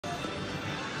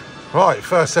Right,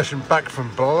 first session back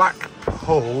from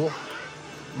Blackpool,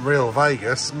 Real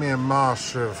Vegas. Me and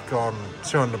Marsh have gone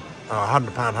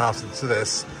 £100 house into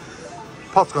this.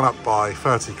 Pot's gone up by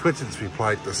 30 quid since we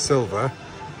played the silver.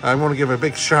 I want to give a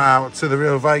big shout out to the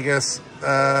Real Vegas,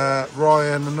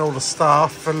 Ryan and all the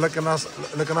staff for looking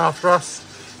after us,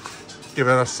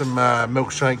 giving us some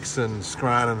milkshakes and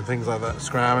scram and things like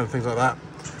that.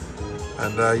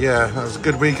 And yeah, that was a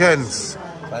good weekend.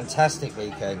 Fantastic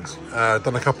weekend.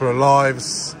 Done a couple of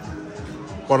lives.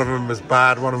 One of them was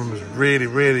bad, one of them was really,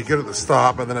 really good at the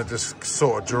start, but then it just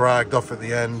sort of dragged off at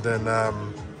the end and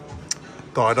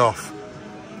died off.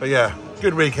 But yeah,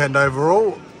 good weekend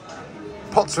overall.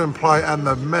 Pots are in play and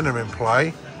the men are in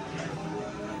play.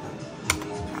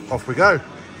 Off we go.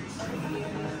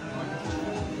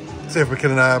 See if we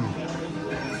can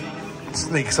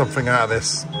sneak something out of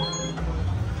this.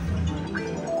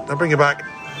 I'll bring you back.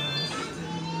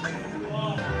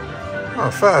 Oh,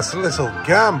 first, a little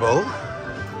gamble.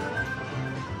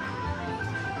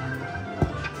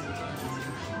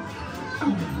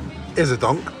 Is a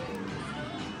donk.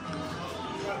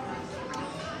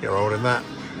 You're holding that.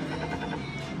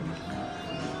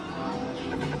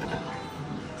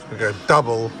 We go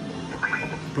double.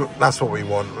 That's what we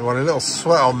want. We want a little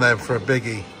sweat on them for a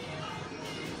biggie.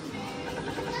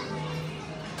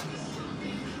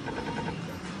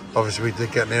 Obviously, we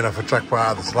did get near enough a jackpot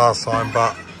out of this last time,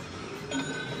 but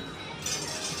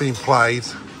it's been played.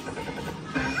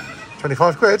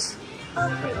 25 quid.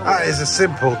 That is a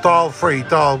simple dial 3,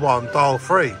 dial 1, dial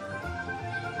 3. Got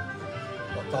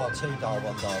dial 2, dial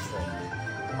 1, dial 3.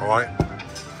 All right.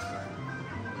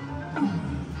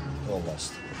 All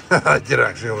lost. I did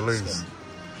actually all lose.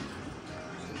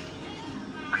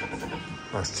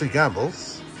 That's 2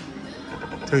 gambles,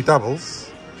 2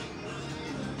 doubles,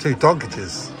 2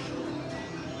 donkages.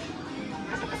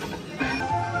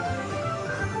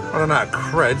 I don't know,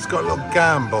 Cred's got a little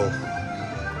gamble.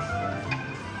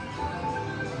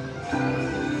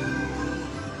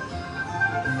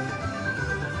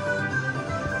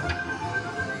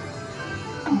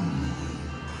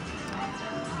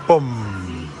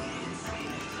 Boom.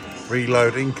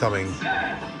 Reload incoming.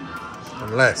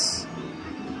 Unless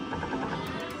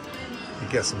you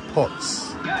get some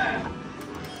pots.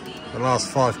 The last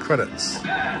 5 credits.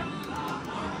 I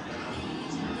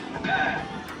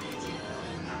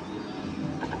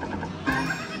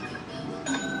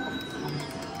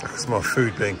can smell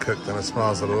food being cooked and it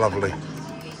smells lovely.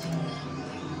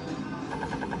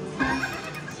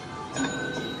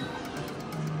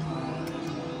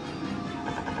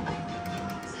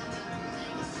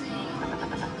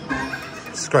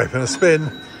 Scraping a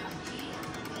spin.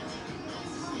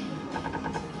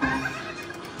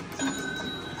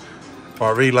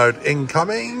 Right, reload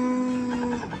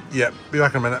incoming. Yep, be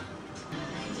back in a minute.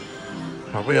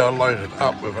 Right, we are loaded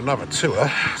up with another tour.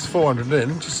 It's 400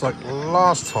 in, just like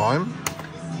last time.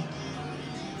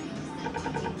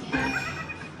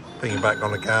 Bringing back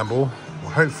on a gamble.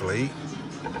 Well, hopefully,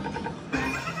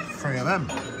 3 of them.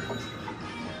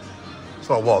 That's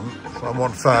what I want. That's what I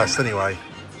want first anyway.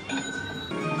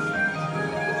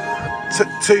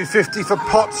 250 for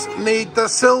pots, need the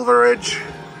silverage.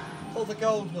 All the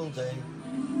gold will do.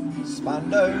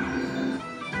 Spando.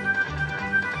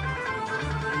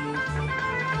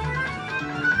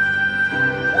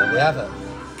 There we have it.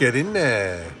 Get in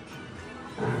there.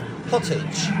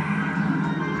 Pottage.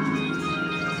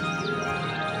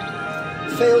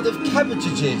 Field of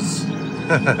cabbages.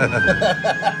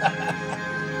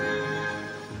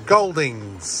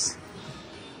 Goldings.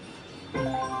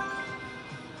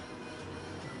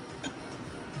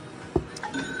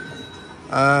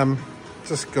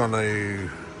 Just gonna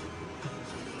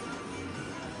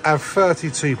have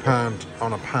 £32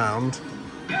 on a pound.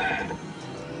 You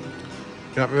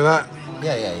happy with that?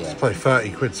 Yeah. Let's play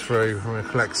 30 quid through. I'm gonna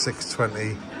collect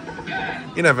 620.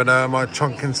 You never know, I might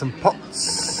chunk in some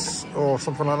pots or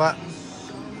something like that.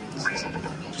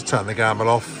 Just turn the gamble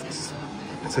off.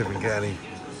 See if we can get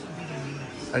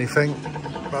anything.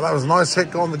 But that was a nice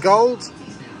hit on the gold.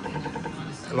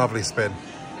 A lovely spin.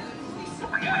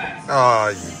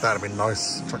 Oh, that'd have been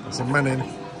nice. Chucking some men in.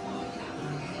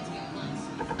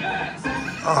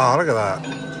 Oh, look at that.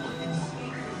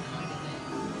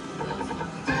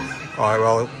 Alright,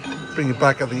 well, bring it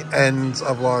back at the end,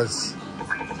 otherwise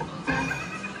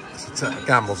the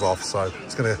gamble's off, so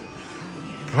it's going to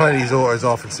play these autos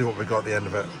off and see what we got at the end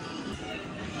of it.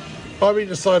 I really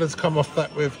decided to come off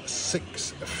that with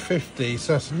 650,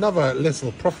 so it's another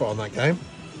little profit on that game.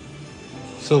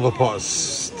 Silver pot is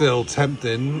still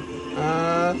tempting.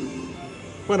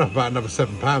 Went up about another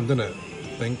 £7, didn't it?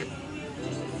 I think.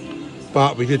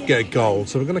 But we did get a gold,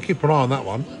 so we're going to keep an eye on that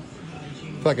one.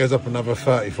 If that goes up another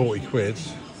 30, 40 quid,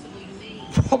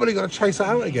 probably going to chase it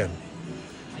out again.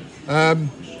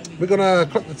 We're going to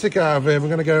cut the ticket out of here. We're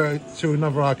going to go to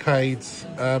another arcade,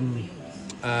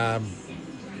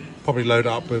 probably load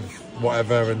it up with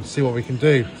whatever and see what we can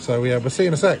do. So yeah, we'll see you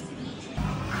in a sec.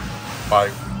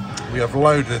 Right, we have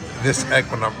loaded this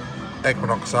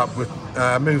Equinox up. We've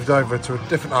moved over to a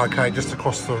different arcade just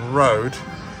across the road.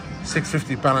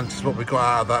 650 balance is what we got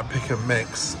out of that pick and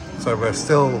mix. So we're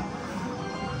still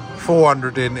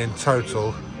 400 in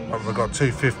total, and we've got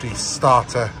 250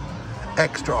 starter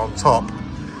extra on top.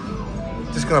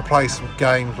 Just going to play some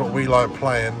games, what we like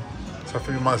playing. So I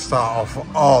think we might start off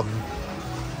on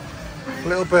a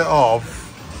little bit of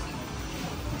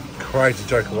Crazy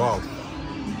Joker Wild.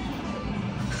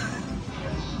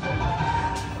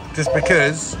 Just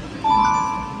because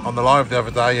on the live the other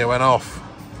day it went off.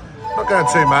 Not going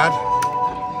too mad.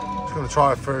 Just going to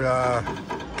try it through a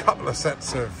couple of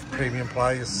sets of premium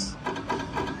plays.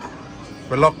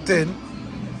 We're locked in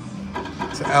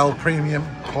to L Premium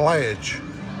Playage.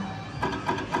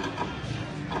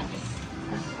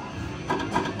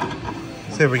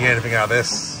 See if we can get anything out of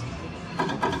this.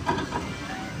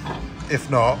 If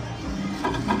not,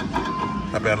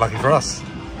 that'd be unlucky for us.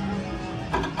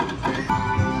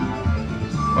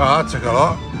 Well, that took a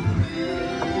lot.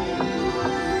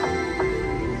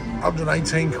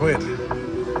 118 quid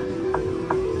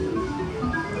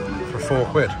for 4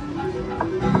 quid.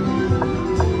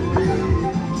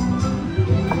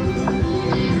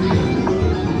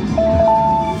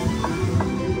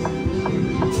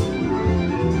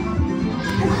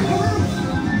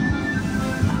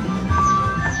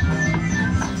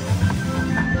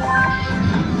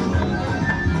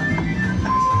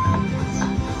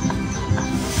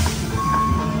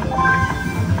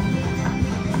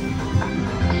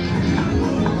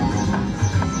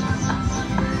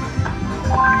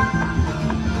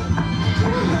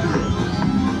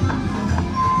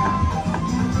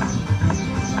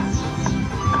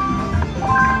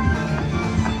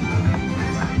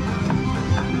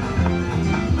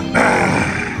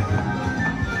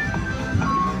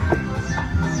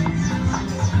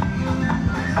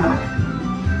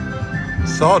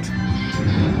 Sod.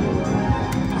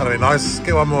 That'll be nice.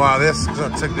 Get one more out of this because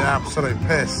that took the absolute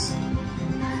piss.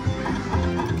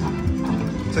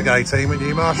 Took 18 with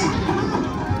you, Marsh?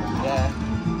 Yeah.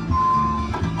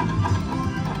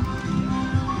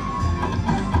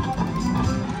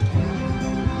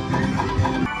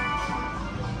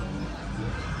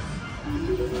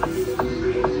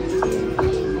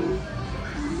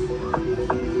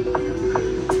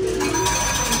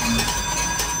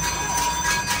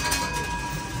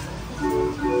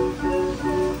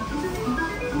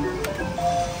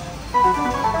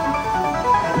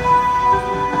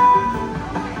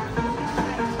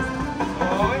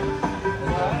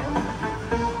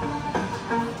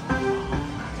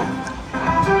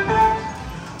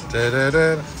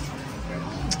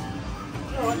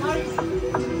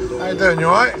 How you doing? You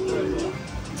alright?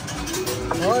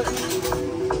 Alright.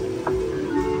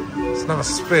 It's another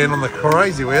spin on the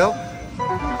crazy wheel.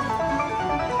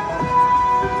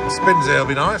 Spins here will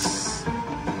be nice.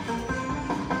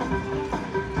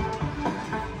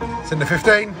 It's in the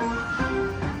 15.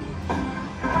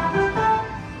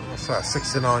 What's that?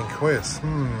 69 quid.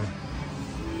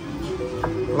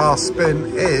 Last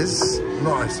spin is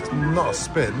not a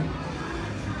spin.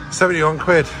 71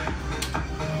 quid.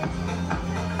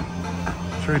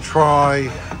 Should we try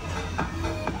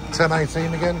 10,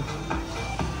 18 again?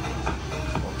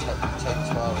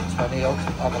 10, 12, 20. I'll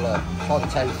have a look. Try the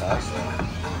 10 first.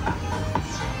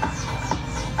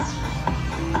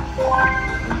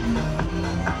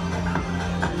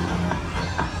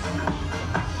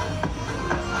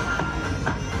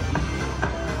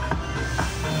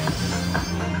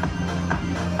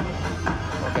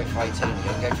 I'll go for 18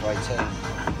 again. Go for 18.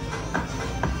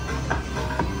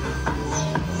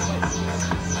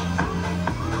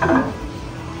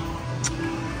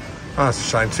 That's a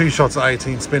shame. 2 shots at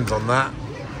 18 spins on that.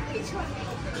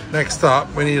 Next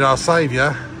up, we need our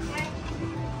saviour,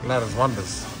 Ladder's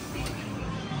Wonders.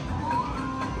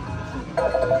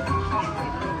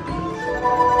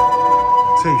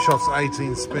 Two shots at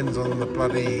 18 spins on the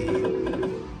bloody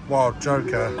Wild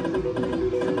Joker.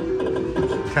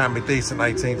 Can be decent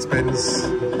 18 spins.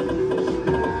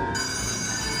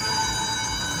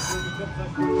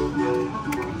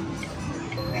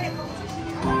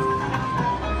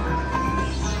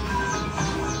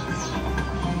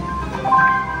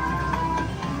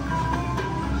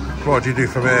 What do you do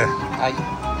from here? 8.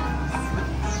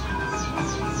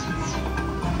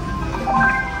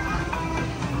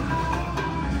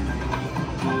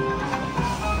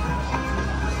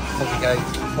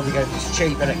 Probably go, it's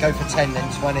cheap, and it go for 10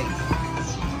 then 20.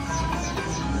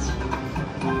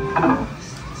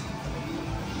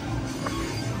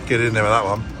 Get in there with that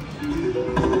one.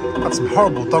 Had some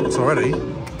horrible donks already.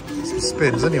 Some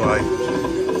spins anyway.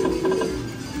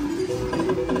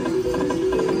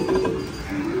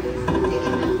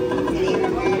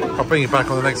 I'll bring you back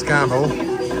on the next gamble.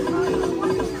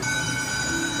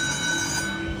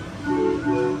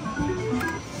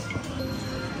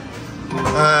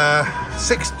 Uh,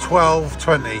 6, 12,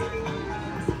 20.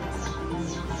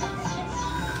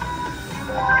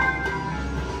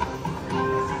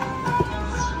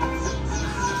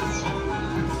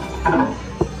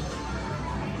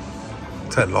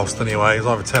 Lost anyway, it's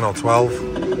either 10 or 12.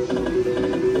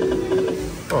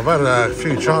 Well, I've had a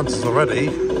few chances already.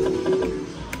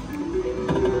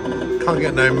 Can't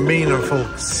get no meaningful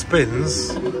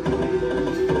spins.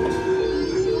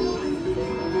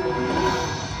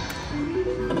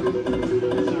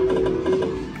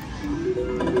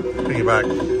 Bring it back.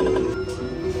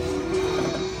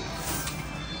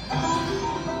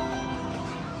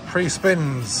 Free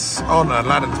spins on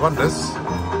Aladdin's Wonders.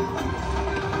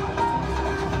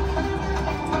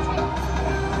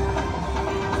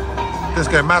 Just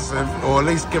go massive, or at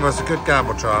least give us a good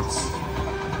gamble chance.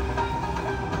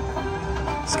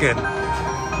 Skin.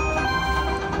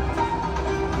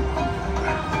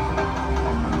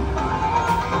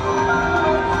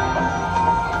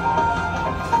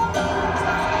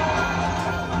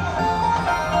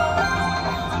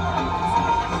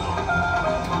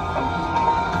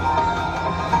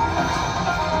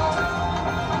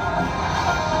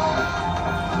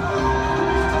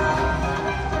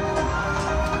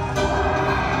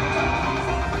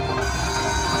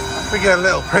 We get a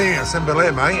little premium symbol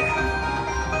here, mate.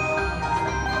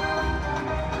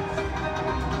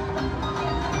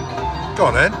 Go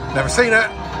on then, never seen it.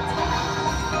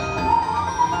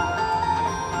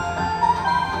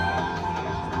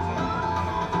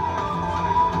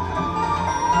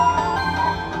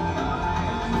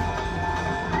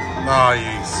 Ah,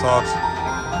 you sod.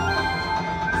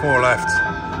 4 left.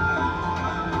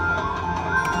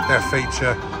 Their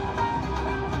feature.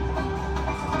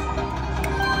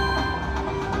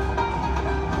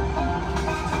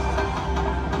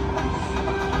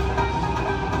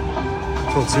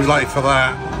 It's all too late for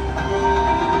that.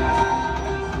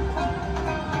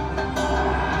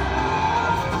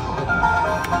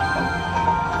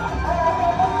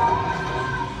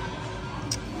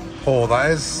 Poor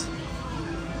that is.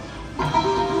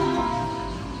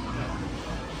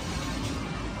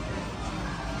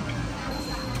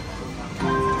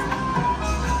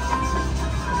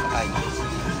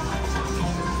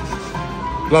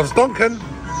 Loves Donkin.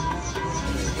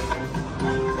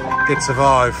 Did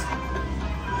survive.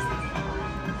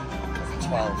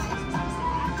 12.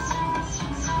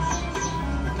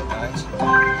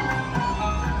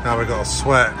 Now we've got a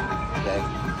sweat.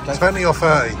 Yeah. 20 or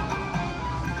 30?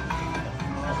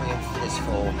 What are we in for this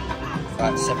for?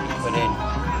 About 70 quid in.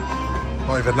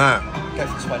 Not even that. Go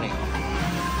for 20.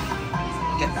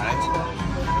 Get that.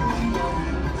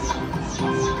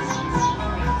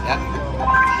 Yeah.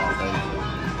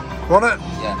 Want it?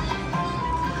 Yeah.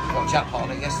 Got a jackpot on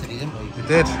it yesterday, didn't we? We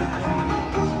did.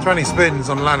 20 spins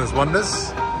on Aladdin's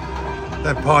Wonders.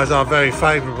 Their pies are very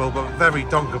favourable, but very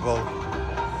donkable.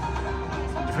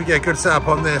 If we get a good setup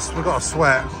on this, we've got a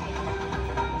sweat.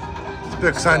 It's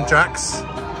Books and Jacks. Need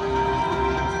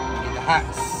the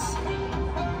hats.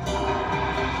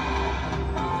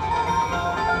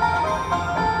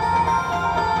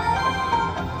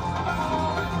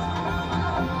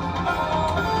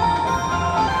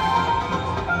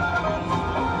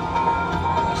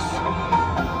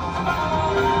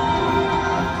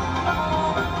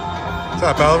 Is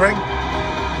that a bell ring?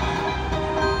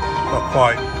 Not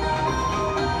quite.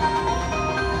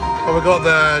 But we've got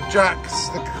the Jacks,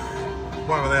 the,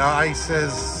 whatever they are,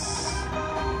 Aces.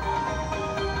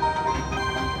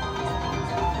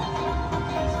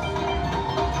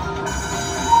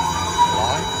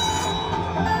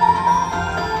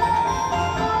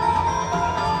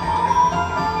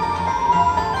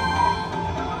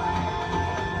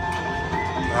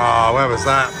 Ah, where was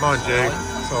that? Mind you,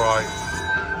 it's alright.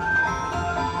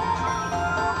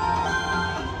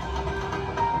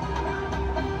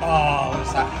 Oh,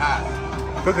 what's that hat?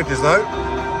 Bookages though.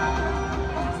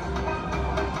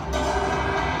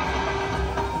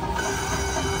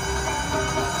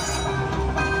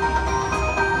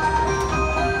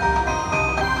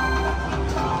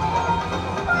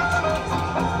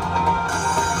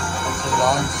 Two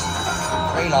lines.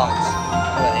 3 lines.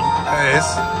 It is.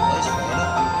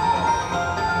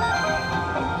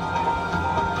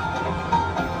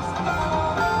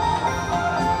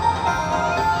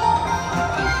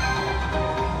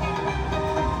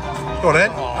 Go on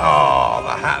in. Oh,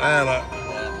 the hat there, look.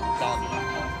 Yeah, done.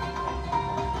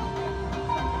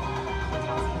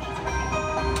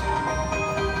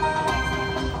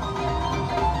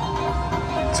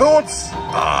 Towards.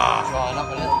 Ah. Drying up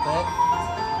a little bit.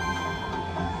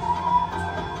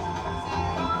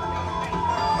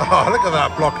 Oh, look at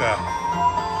that blocker.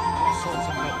 Sorts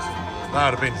of bits in That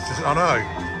would have been just, I know.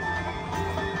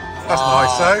 That's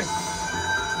nice though.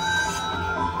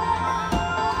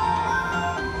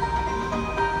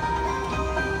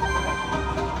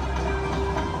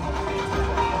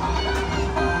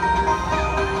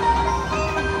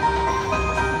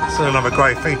 Still another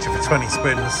great feature for 20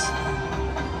 spins.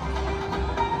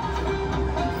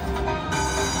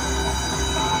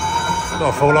 Not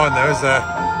a full line there, is there?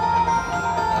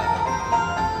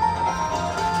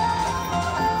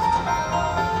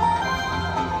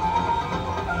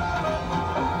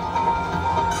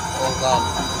 All done.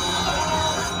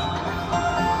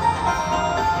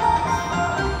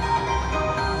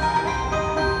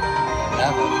 There we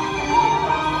have it.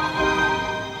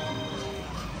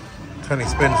 20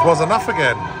 spins was enough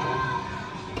again.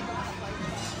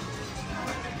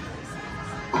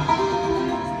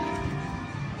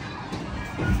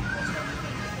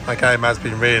 That game has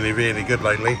been really, really good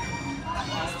lately.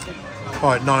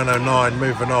 Right, 909,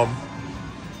 moving on.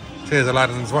 Cheers,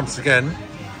 Aladdin's once again.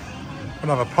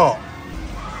 Another pot.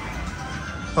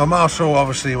 Well, Marshall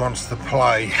obviously wants to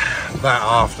play that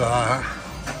after that.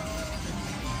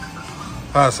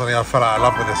 Personally, I fell out of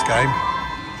love with this game.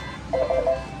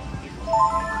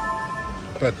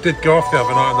 But did go off the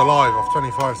other night in the live off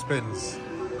 25 spins.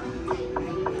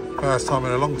 First time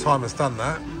in a long time it's done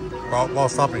that. Well,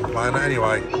 whilst I've been playing it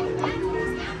anyway.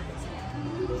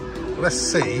 Let's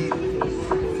see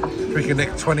if we can nick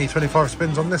 20-25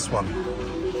 spins on this one.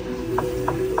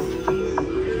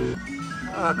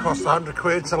 Cost 100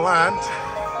 quid to land.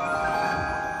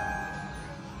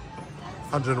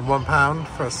 £101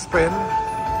 for a spin.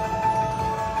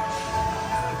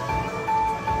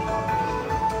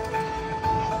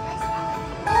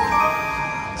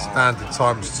 Standard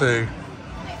 ×2.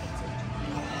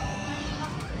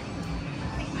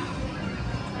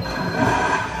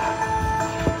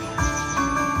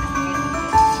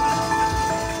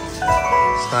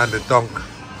 Standard donk.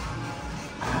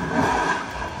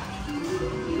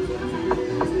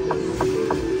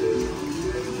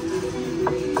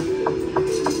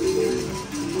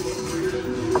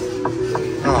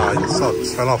 Ah, your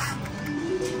sods fell off.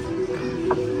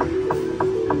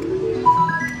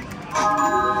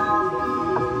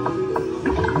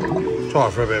 Try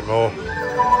for a bit more.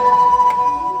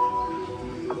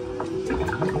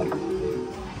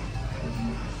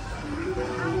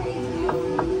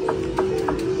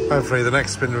 Hopefully the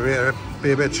next spin will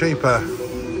be a bit cheaper.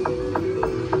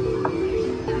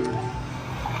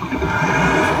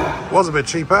 Was a bit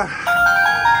cheaper.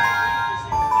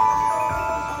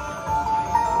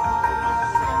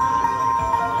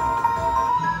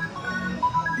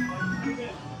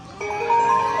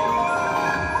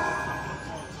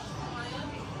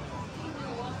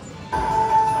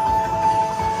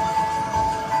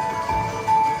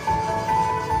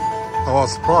 I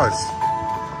was surprised.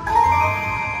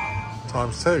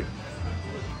 ×2.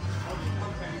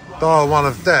 Dial 1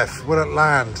 of death. Will it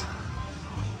land?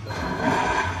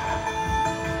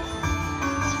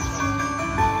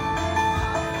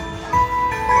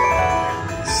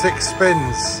 Six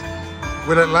spins.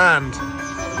 Will it land?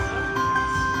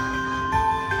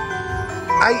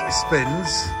 8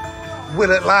 spins.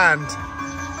 Will it land?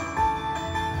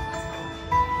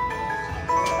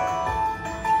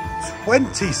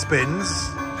 20 spins.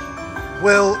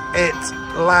 Will it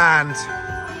land?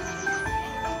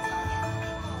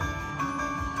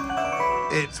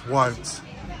 It won't.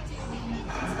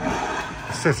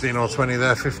 15 or 20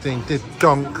 there. 15 did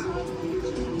donk.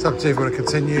 It's up to you if you want to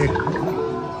continue.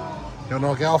 You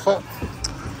want to get off it?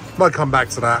 Might come back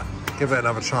to that. Give it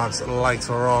another chance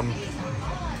later on.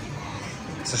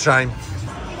 It's a shame.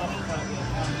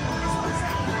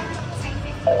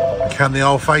 Can the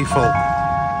old faithful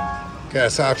get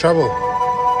us out of trouble?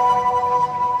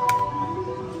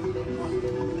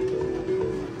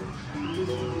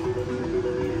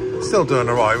 Still doing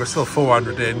alright, we're still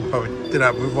 400 in, but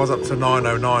we was up to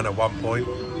 909 at one point.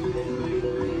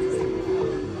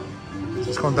 So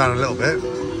it's gone down a little bit.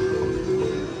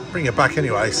 Bring it back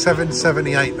anyway,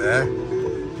 778 there.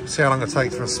 See how long it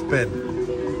takes for a spin.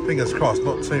 Fingers crossed,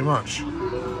 not too much.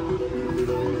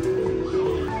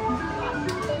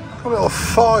 Got a little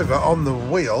fiver on the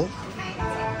wheel.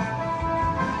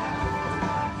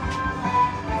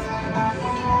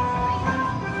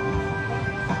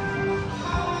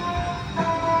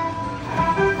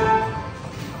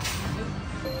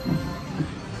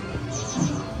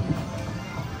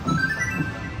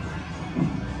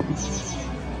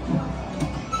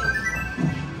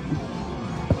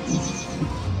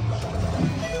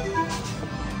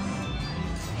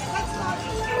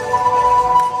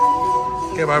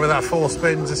 away with that 4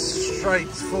 spins, a straight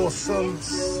 4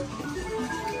 sums.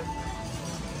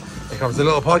 Here comes the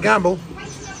little pie gamble.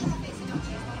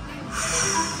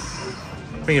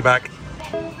 Bring it back.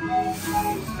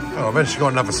 Oh, eventually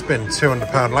got another spin,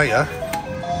 £200 later.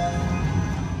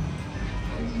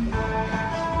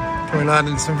 Can we land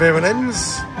in some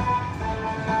violins?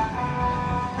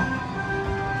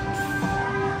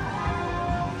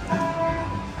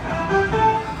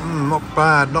 Not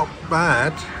bad, not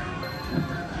bad.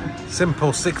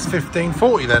 Simple 6, 15,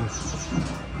 40 then.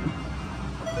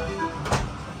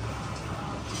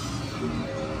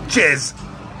 Cheers.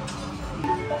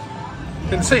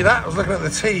 Didn't see that, I was looking at the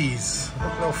tees.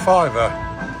 Little fiver.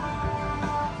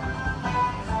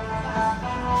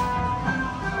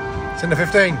 It's in the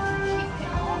 15.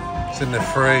 It's in the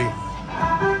 3.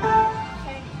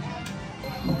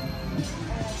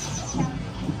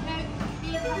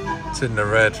 It's in the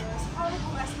red.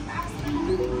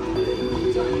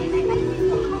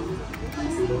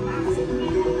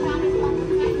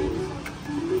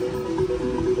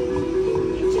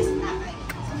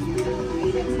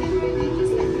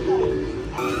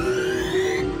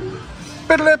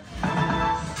 Biddlip.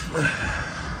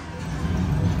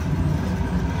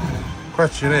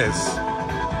 Question is,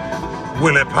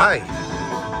 will it pay?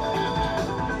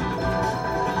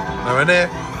 Nowhere near.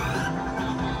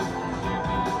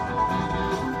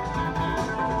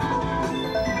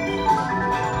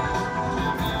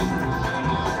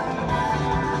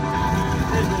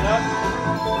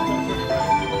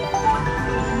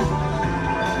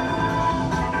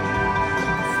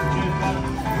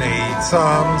 Need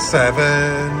some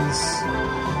 7s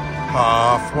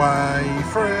halfway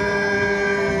through.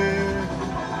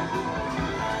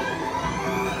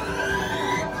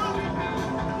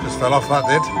 Just fell off, that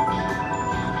did.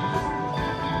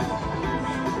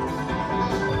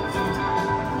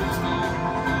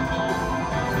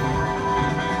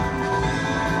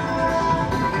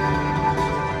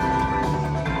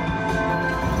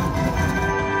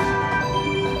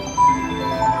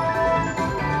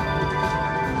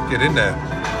 Get in there.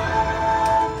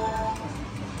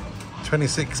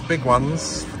 26 big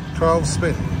ones, 12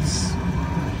 spins.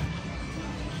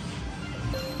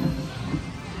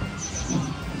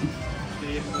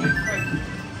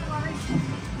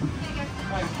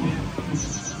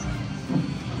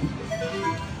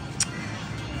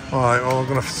 Alright, well, I'm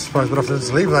going to suppose we'll have to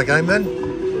just leave that game then.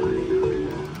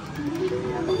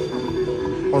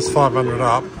 Was 500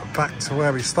 up, back to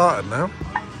where we started now.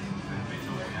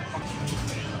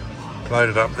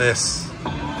 Loaded up this.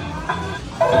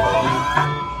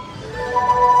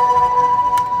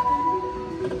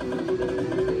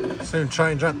 Soon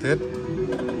change that did.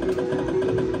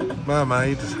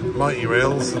 Mermaid, mighty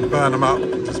reels, and burn them up.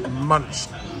 Just munched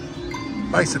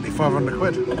basically 500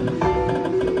 quid.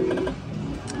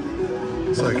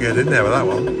 So good in there with that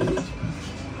one.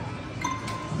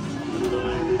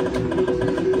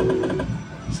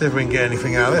 See if we can get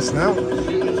anything out of this now.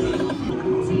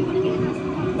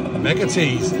 Mega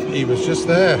teased, he was just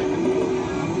there.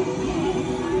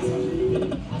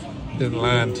 Didn't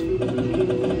land.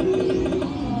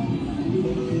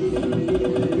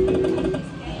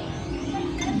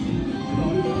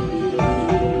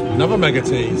 Another mega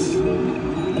tease.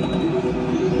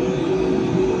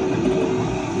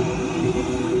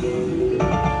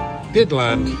 Did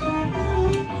land.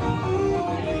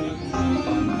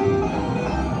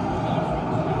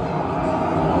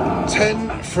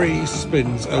 Free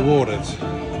spins awarded.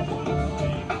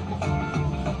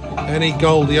 Any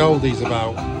goldy oldies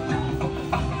about?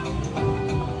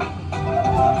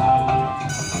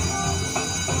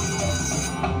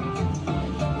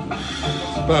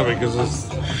 It's better because there's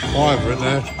 5 in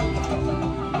there.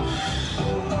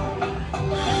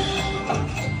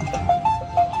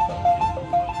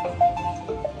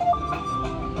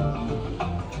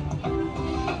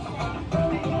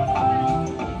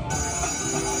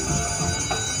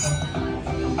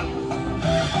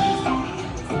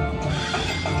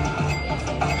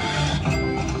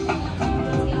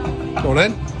 Go on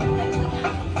in.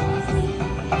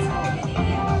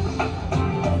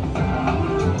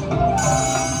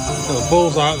 So the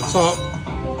ball's out at the top.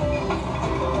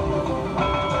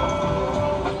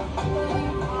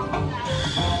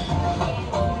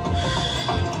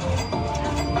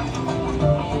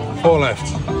 Four left.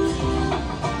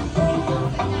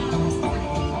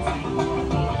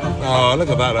 Oh, look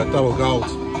at that, a double gold.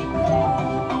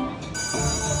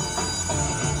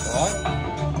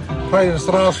 Played us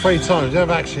the last 3 times, they've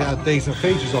actually had decent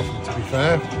features off them, to be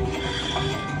fair.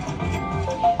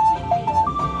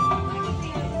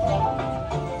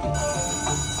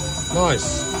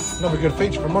 Nice. Another good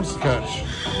feature from Monster Catch.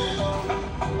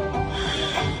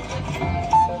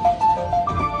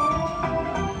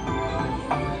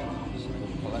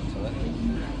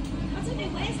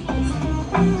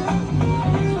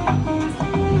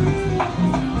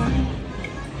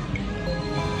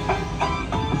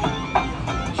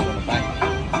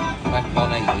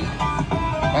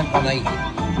 Rank 180.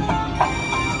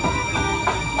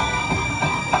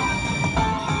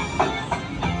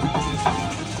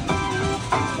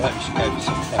 Let's go for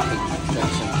some fucking, go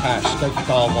for some cash. Go for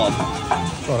dial 1.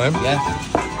 Go on then. Yeah.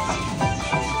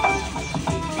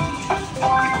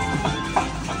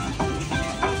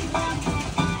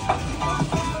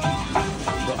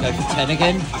 Go for 10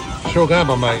 again. Sure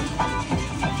gamble, mate.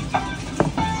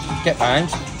 Get round.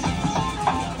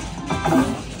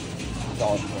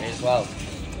 Dial 3 as well.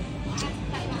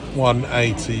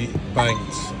 180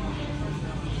 banked.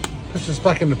 Puts us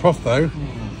back in the prof though.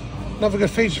 Another good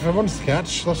feature for Monster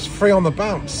Catch. That's free on the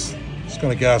bounce. It's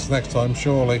going to get us next time,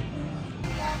 surely.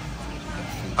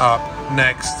 Up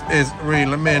next is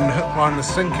reel them in, hook, line, the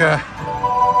sinker.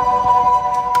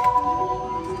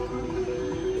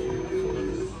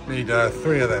 Need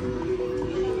 3 of them.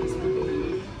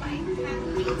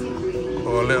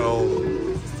 Or a little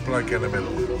bloke in the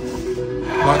middle.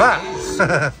 Like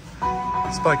that.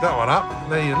 Spike that one up.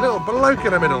 Need a little bloke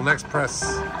in the middle, next press.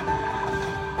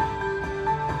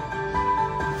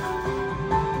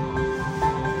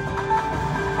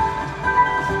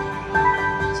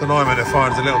 It's annoying when it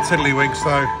finds a little tiddlywinks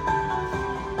though.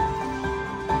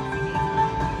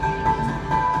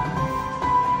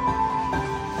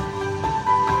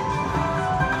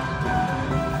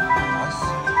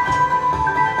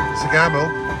 It's a gamble.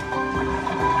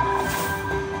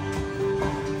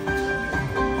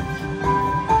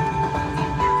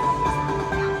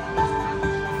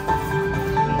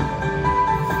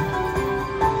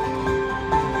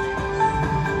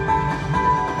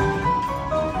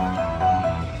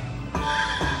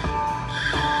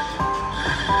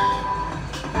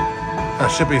 That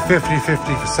should be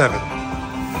 50-50 for 7.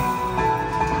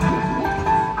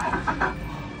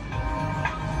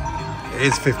 It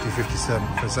is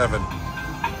 50-57 for 7.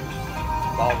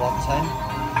 Dial 110.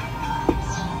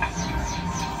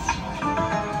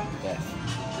 Yeah.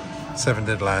 7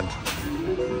 did land.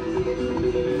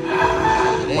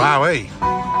 It is. Wowee.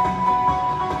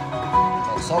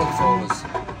 Got solid forwards.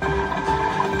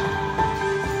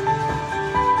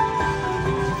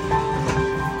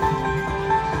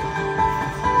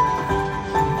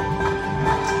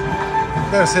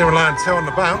 Never seen him land 2 on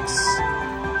the bounce.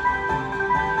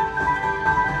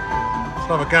 It's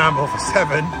another gamble for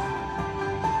 7.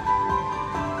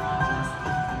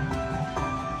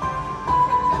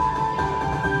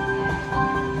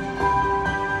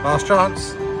 Last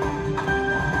chance.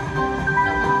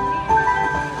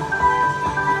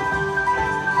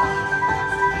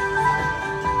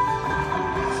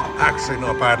 It's actually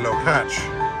not a bad little catch.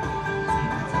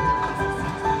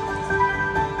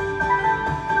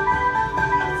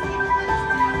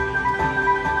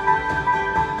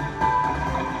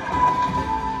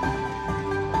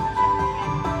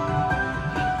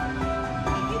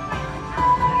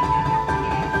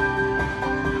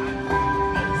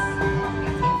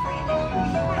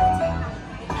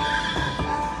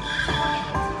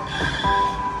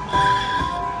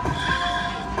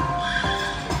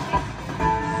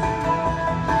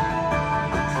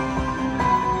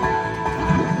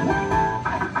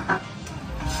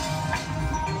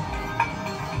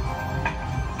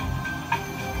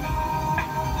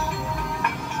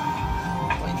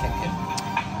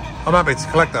 I'm happy to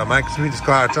collect that, mate, because we just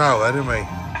got out of jail there, didn't we?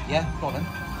 Yeah, go on then.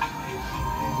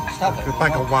 Stab it. We'll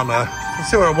bank on 1.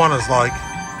 Let's see what a 1 is like.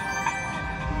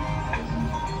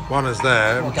 1 is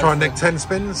there. We'll try and nick 10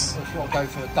 spins. If you want to go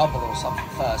for a double or something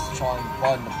first to try and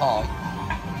widen the pie.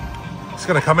 It's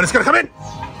going to come in, it's going to come in!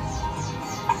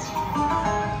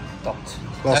 Dumped.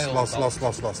 Lost.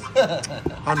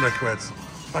 100 quid.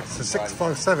 Back to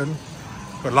 657.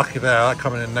 Got lucky there, that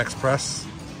coming in next press.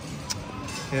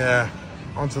 Yeah.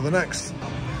 On to the next.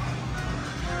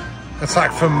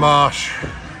 Attack from Marsh.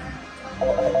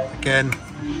 Again.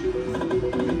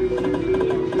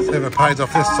 See if it pays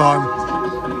off this time.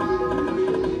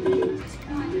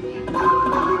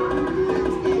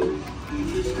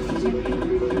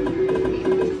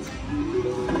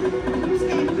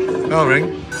 Bell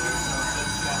ring.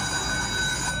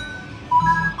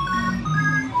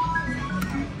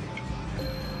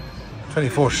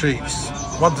 $24 sheets.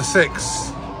 1 to 6.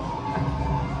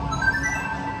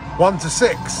 1 to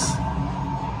 6.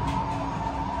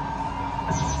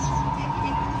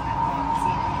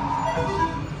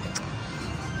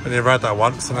 I never had that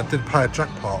once, and I did pay a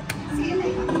jackpot.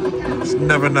 Just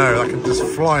never know. I can just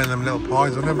fly in them little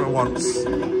pies whenever it wants.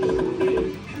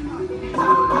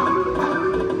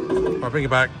 Right, bring it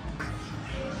back.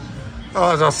 Oh,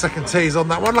 there's our second tease on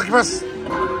that one. Lucky press.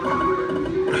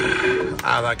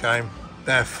 Out of that game.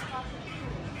 Death.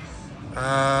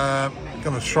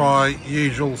 Gonna try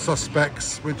usual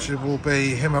suspects, which will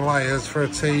be Himalayas for a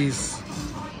tease.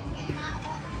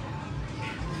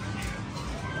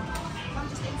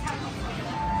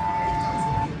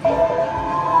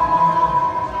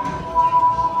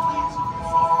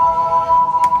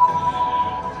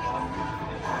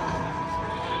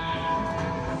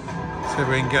 See if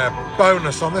we can get a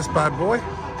bonus on this bad boy.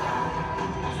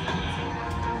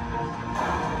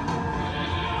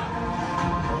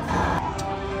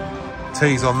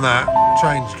 Tease on that,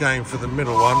 change game for the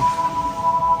middle one.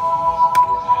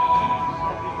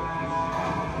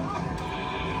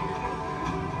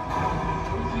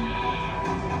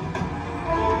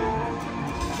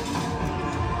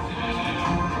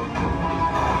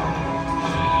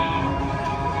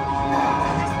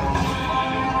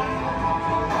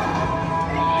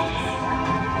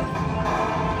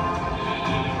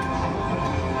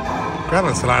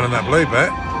 Balance line on that blue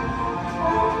bet.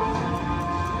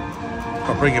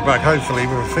 I'll bring it back hopefully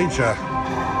with a feature.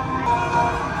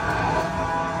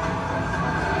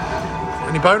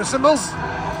 Any bonus symbols?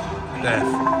 Death.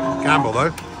 Gamble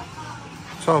though.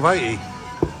 1280.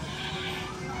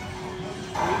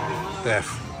 Death.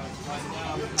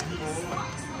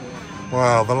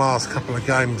 Well, the last couple of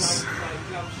games.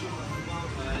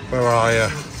 Where are you?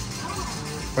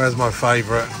 Where's my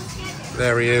favourite?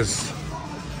 There he is.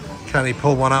 Can he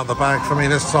pull one out of the bag for me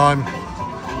this time?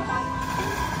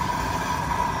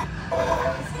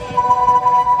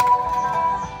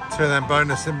 Two of them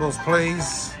bonus symbols,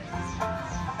 please.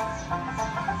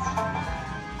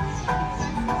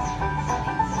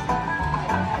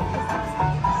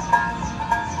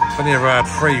 I've only ever had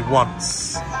three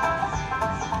once.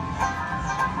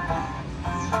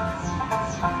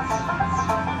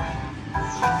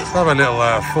 Let's have a little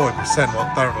 40%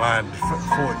 what don't land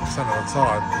 40% of the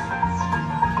time.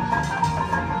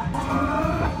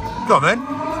 Go on then.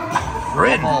 We're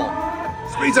in.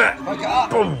 Squeeze it. Break it up.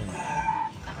 Boom.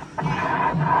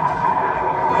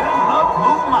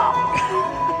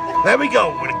 There we go.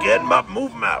 We're gonna get him up,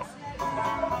 move him out.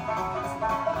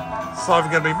 It's either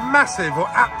going to be massive or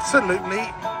absolutely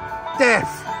deaf.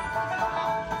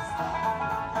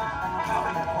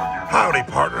 Howdy,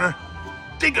 partner.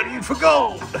 Digging for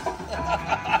gold.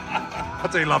 I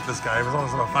do love this game. It's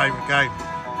honestly my favourite game.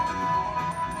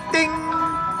 Ding,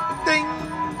 ding.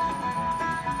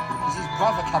 Is his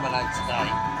brother coming out today?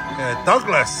 Yeah,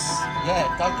 Douglas. Yeah,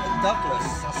 Douglas.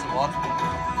 That's the one.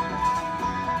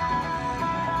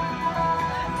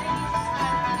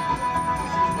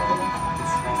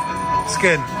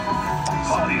 Skin.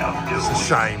 It's a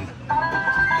shame.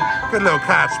 Good little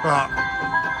catch, but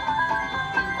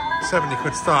 70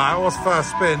 quid start. It was first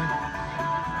spin.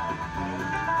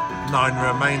 9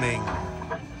 remaining.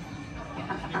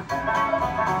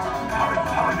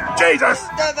 Jesus!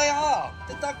 There they are,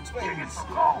 the Duck Twins.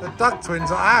 The Duck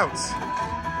Twins are out.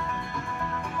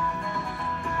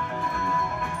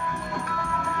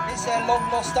 Is their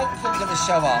long lost uncle going to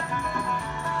show up?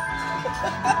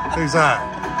 Who's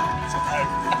that?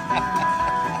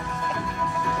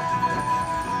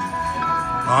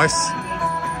 Nice.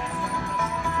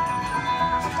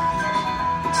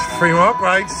 3 more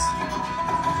upgrades.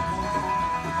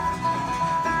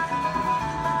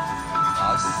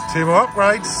 Nice. 2 more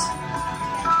upgrades.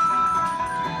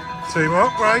 2 more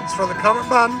upgrades for the current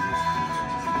bun.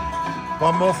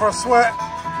 1 more for a sweat.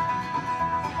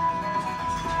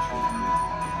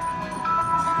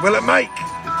 Will it make?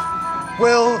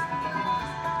 Will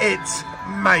it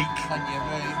make? Plenty of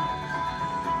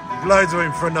room. Loads of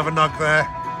room for another nug there.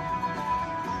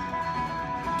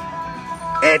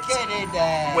 It Get in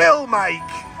there. will make.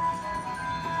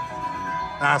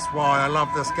 That's why I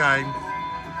love this game.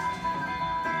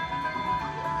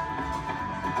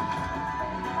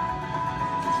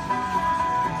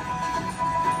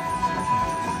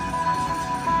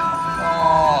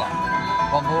 Oh,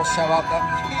 one more show up. That'd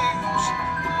be huge.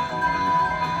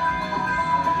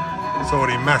 It's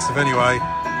already massive anyway.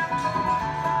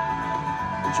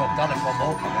 Job done if one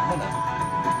more coming, wouldn't it?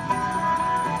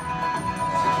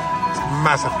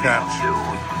 Massive catch.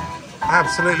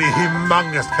 Absolutely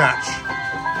humongous catch.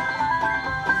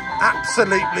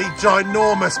 Absolutely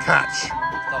ginormous catch. It's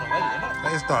done already, isn't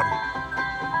it? It is done.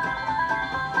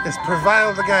 It's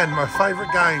prevailed again, my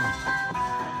favourite game.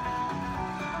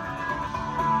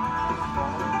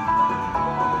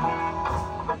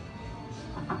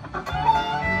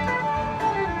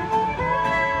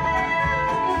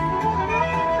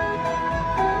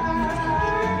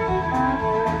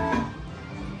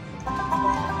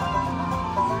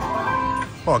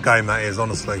 What a game that is,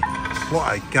 honestly.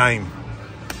 What a game.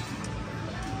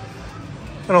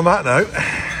 And on that note,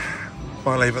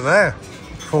 I'll leave it there.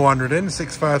 400 in,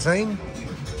 613.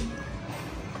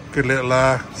 Good little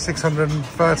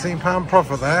 £613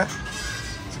 profit there.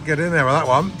 To get in there with that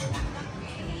one.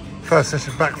 First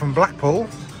session back from Blackpool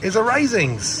is a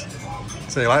raisings.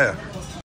 See you later.